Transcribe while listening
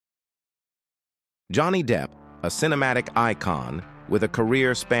Johnny Depp, a cinematic icon with a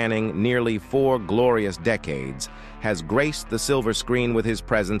career spanning nearly 4 glorious decades, has graced the silver screen with his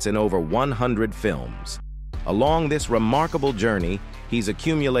presence in over 100 films. Along this remarkable journey, he's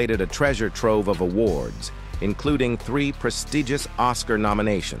accumulated a treasure trove of awards, including 3 prestigious Oscar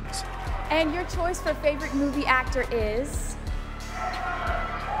nominations. And your choice for favorite movie actor is...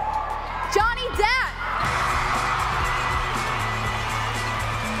 Johnny Depp!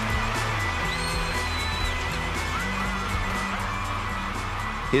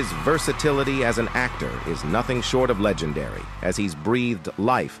 His versatility as an actor is nothing short of legendary, as he's breathed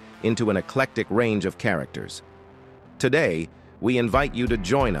life into an eclectic range of characters. Today, we invite you to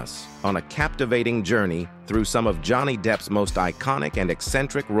join us on a captivating journey through some of Johnny Depp's most iconic and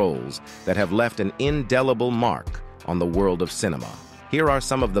eccentric roles that have left an indelible mark on the world of cinema. Here are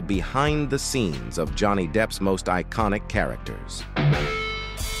some of the behind the scenes of Johnny Depp's most iconic characters.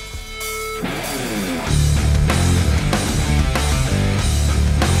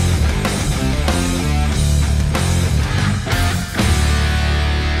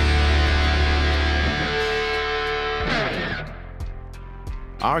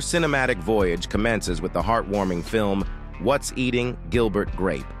 Our cinematic voyage commences with the heartwarming film, What's Eating Gilbert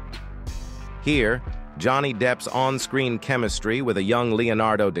Grape? Here, Johnny Depp's on-screen chemistry with a young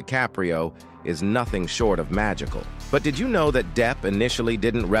Leonardo DiCaprio is nothing short of magical. But did you know that Depp initially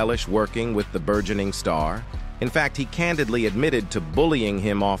didn't relish working with the burgeoning star? In fact, he candidly admitted to bullying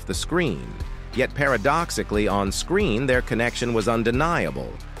him off the screen. Yet paradoxically, on screen, their connection was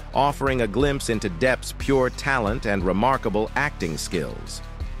undeniable, offering a glimpse into Depp's pure talent and remarkable acting skills.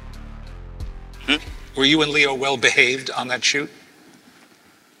 Were you and Leo well behaved on that shoot?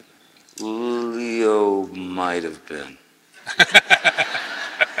 Leo might have been.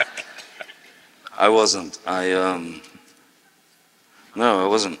 I wasn't. No, I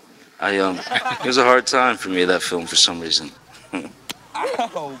wasn't. It was a hard time for me, that film, for some reason.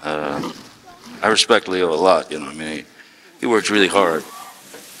 I respect Leo a lot, you know what I mean? He worked really hard.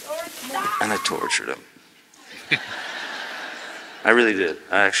 And I tortured him. I really did.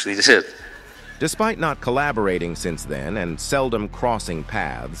 I actually did. Despite not collaborating since then and seldom crossing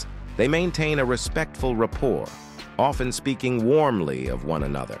paths, they maintain a respectful rapport, often speaking warmly of one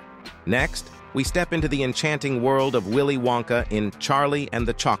another. Next, we step into the enchanting world of Willy Wonka in Charlie and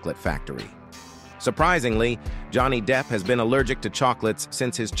the Chocolate Factory. Surprisingly, Johnny Depp has been allergic to chocolates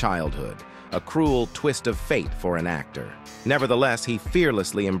since his childhood, a cruel twist of fate for an actor. Nevertheless, he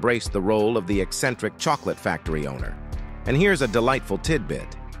fearlessly embraced the role of the eccentric chocolate factory owner. And here's a delightful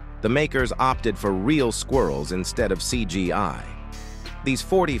tidbit. The makers opted for real squirrels instead of CGI. These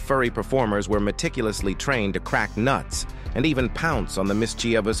 40 furry performers were meticulously trained to crack nuts and even pounce on the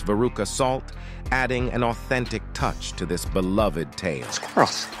mischievous Veruca salt, adding an authentic touch to this beloved tale.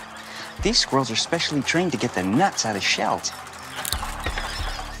 Squirrels. These squirrels are specially trained to get the nuts out of shells.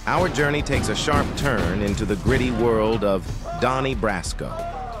 Our journey takes a sharp turn into the gritty world of Donnie Brasco.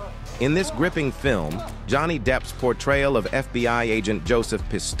 In this gripping film, Johnny Depp's portrayal of FBI agent Joseph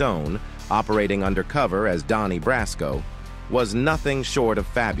Pistone, operating undercover as Donnie Brasco, was nothing short of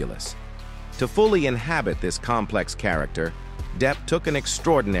fabulous. To fully inhabit this complex character, Depp took an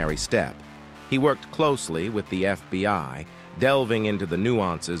extraordinary step. He worked closely with the FBI, delving into the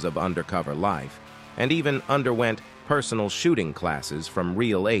nuances of undercover life, and even underwent personal shooting classes from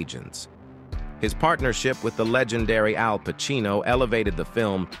real agents. His partnership with the legendary Al Pacino elevated the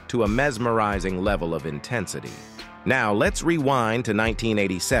film to a mesmerizing level of intensity. Now, let's rewind to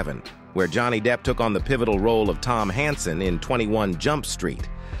 1987, where Johnny Depp took on the pivotal role of Tom Hansen in 21 Jump Street.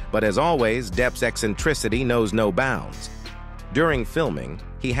 But as always, Depp's eccentricity knows no bounds. During filming,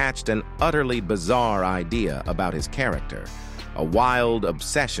 he hatched an utterly bizarre idea about his character, a wild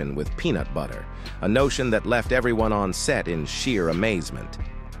obsession with peanut butter, a notion that left everyone on set in sheer amazement.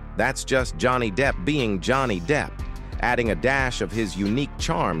 That's just Johnny Depp being Johnny Depp, adding a dash of his unique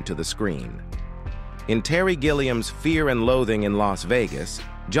charm to the screen. In Terry Gilliam's Fear and Loathing in Las Vegas,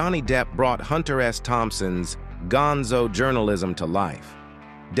 Johnny Depp brought Hunter S. Thompson's gonzo journalism to life.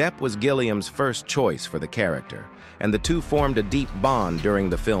 Depp was Gilliam's first choice for the character, and the two formed a deep bond during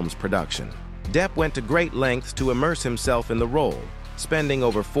the film's production. Depp went to great lengths to immerse himself in the role, spending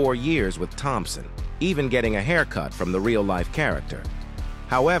over 4 years with Thompson, even getting a haircut from the real-life character.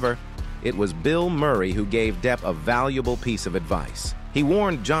 However, it was Bill Murray who gave Depp a valuable piece of advice. He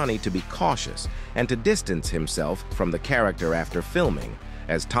warned Johnny to be cautious and to distance himself from the character after filming,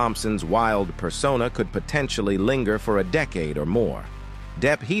 as Thompson's wild persona could potentially linger for a decade or more.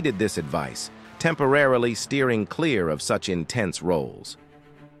 Depp heeded this advice, temporarily steering clear of such intense roles.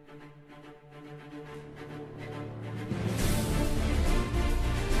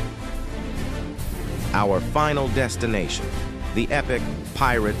 our final destination, the epic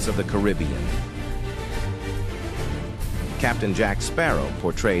Pirates of the Caribbean. Captain Jack Sparrow,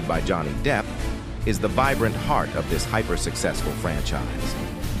 portrayed by Johnny Depp, is the vibrant heart of this hyper-successful franchise.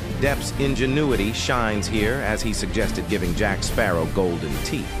 Depp's ingenuity shines here as he suggested giving Jack Sparrow golden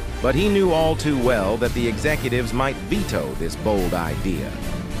teeth. But he knew all too well that the executives might veto this bold idea.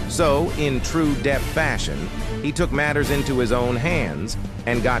 So, in true Depp fashion, he took matters into his own hands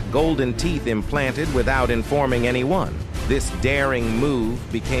and got golden teeth implanted without informing anyone. This daring move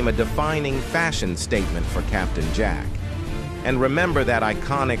became a defining fashion statement for Captain Jack. And remember that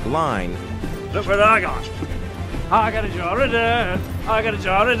iconic line, "Look what I got. I got a jar of dirt, I got a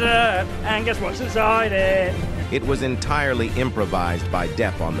jar of dirt, and guess what's inside it?" It was entirely improvised by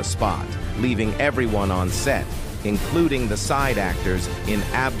Depp on the spot, leaving everyone on set, including the side actors, in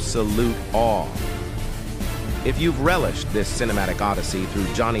absolute awe. If you've relished this cinematic odyssey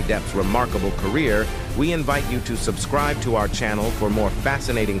through Johnny Depp's remarkable career, we invite you to subscribe to our channel for more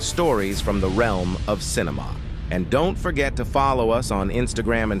fascinating stories from the realm of cinema. And don't forget to follow us on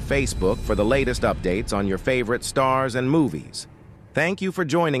Instagram and Facebook for the latest updates on your favorite stars and movies. Thank you for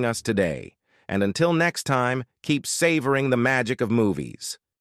joining us today. And until next time, keep savoring the magic of movies.